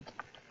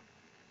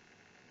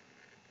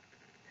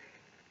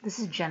This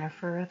is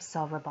Jennifer of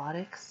Cell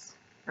Robotics,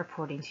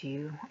 reporting to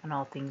you on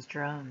all things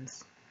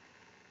drones.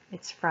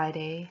 It's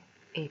Friday,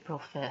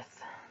 April 5th,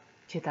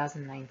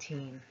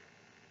 2019.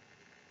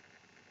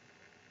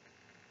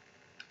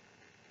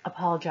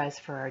 Apologize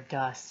for our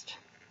dust.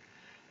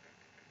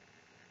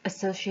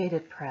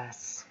 Associated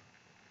Press.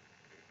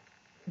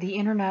 The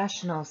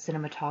International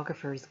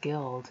Cinematographers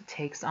Guild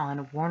takes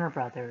on Warner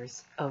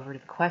Brothers over the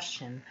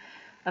question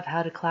of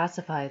how to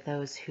classify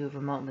those who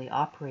remotely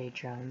operate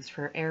drones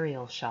for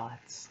aerial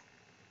shots.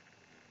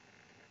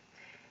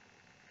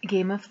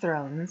 Game of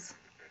Thrones,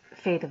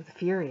 Fate of the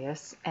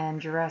Furious,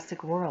 and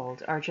Jurassic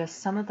World are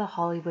just some of the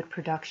Hollywood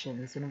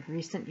productions in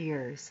recent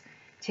years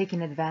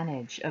taking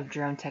advantage of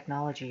drone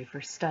technology for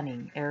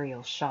stunning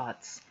aerial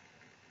shots.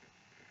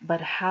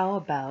 But how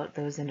about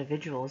those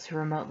individuals who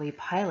remotely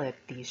pilot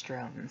these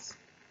drones?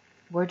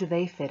 Where do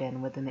they fit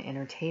in within the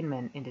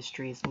entertainment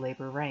industry's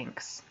labor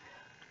ranks?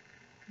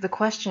 The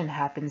question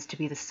happens to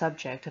be the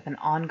subject of an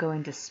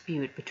ongoing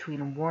dispute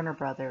between Warner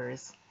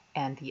Brothers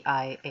and the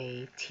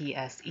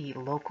IATSE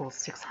Local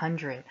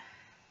 600,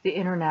 the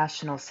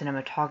International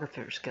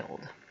Cinematographers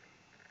Guild.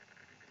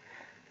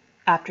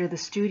 After the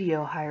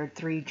studio hired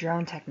 3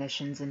 drone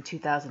technicians in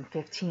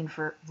 2015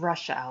 for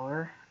Rush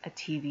Hour, a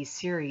TV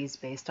series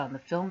based on the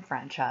film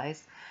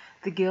franchise,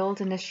 the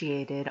Guild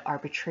initiated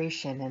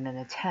arbitration in an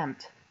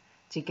attempt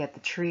to get the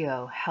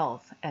trio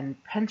health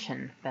and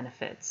pension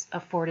benefits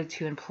afforded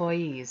to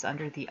employees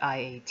under the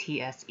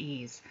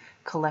IATSE's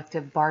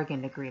collective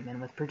bargain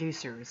agreement with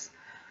producers.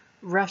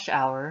 Rush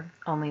Hour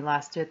only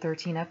lasted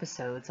 13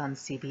 episodes on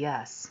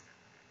CBS,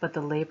 but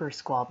the labor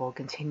squabble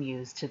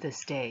continues to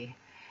this day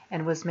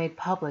and was made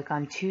public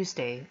on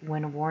Tuesday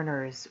when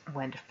Warner's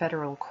went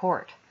federal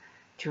court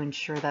to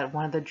ensure that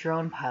one of the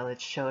drone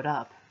pilots showed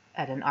up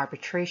at an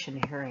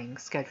arbitration hearing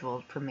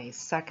scheduled for May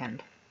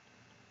 2nd.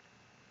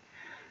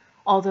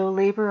 Although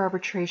labor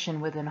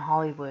arbitration within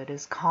Hollywood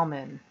is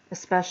common,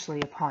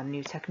 especially upon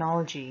new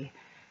technology,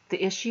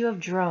 the issue of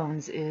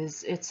drones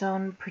is its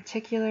own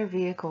particular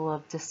vehicle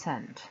of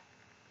dissent.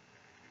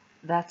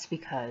 That's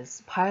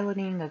because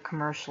piloting a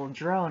commercial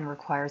drone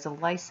requires a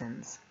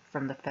license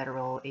from the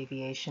Federal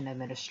Aviation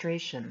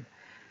Administration.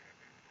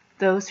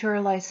 Those who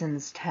are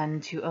licensed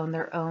tend to own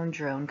their own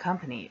drone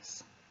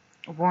companies.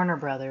 Warner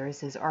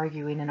Brothers is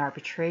arguing in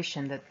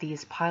arbitration that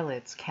these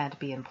pilots can't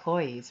be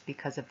employees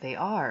because if they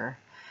are,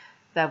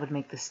 that would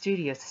make the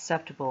studio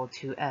susceptible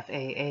to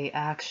FAA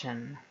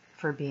action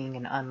for being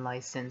an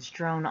unlicensed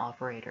drone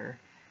operator.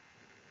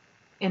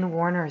 In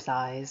Warner's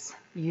eyes,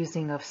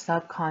 using a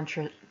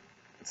subcontracted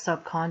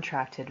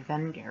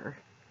vendor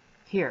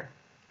here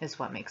is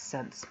what makes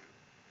sense.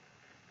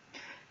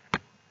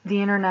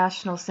 The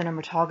International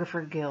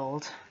Cinematographer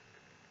Guild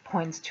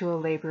points to a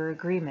labor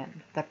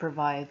agreement that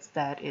provides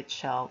that it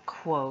shall,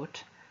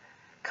 quote,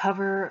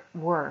 cover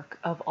work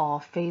of all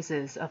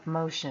phases of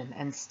motion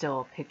and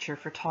still picture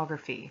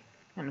photography,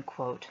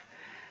 unquote,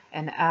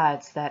 and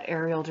adds that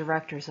aerial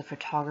directors of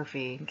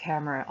photography,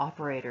 camera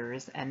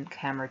operators, and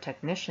camera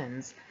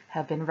technicians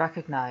have been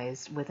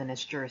recognized within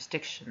its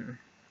jurisdiction.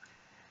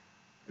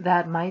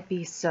 That might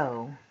be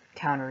so,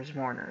 counters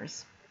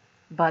Warner's,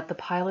 but the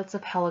pilots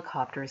of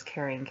helicopters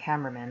carrying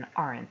cameramen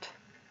aren't.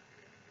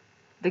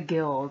 The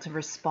Guild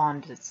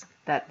responds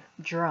that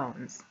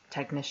drones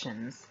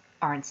technicians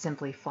aren't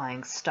simply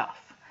flying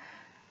stuff.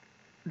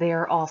 They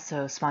are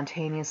also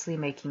spontaneously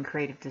making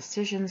creative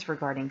decisions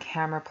regarding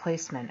camera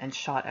placement and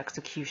shot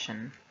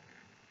execution.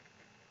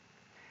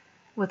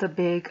 With a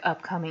big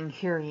upcoming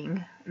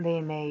hearing,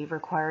 they may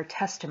require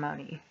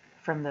testimony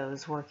from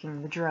those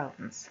working the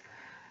drones.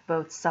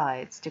 Both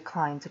sides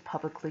decline to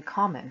publicly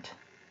comment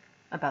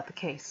about the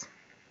case.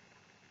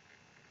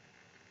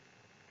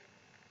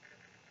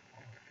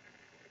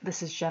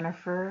 This is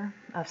Jennifer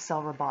of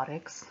Cell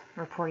Robotics,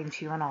 reporting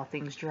to you on all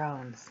things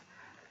drones,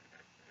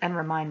 and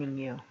reminding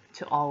you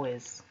to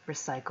always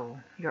recycle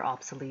your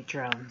obsolete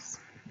drones.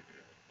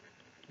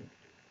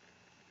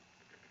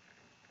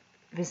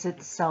 Visit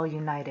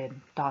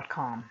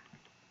cellunited.com.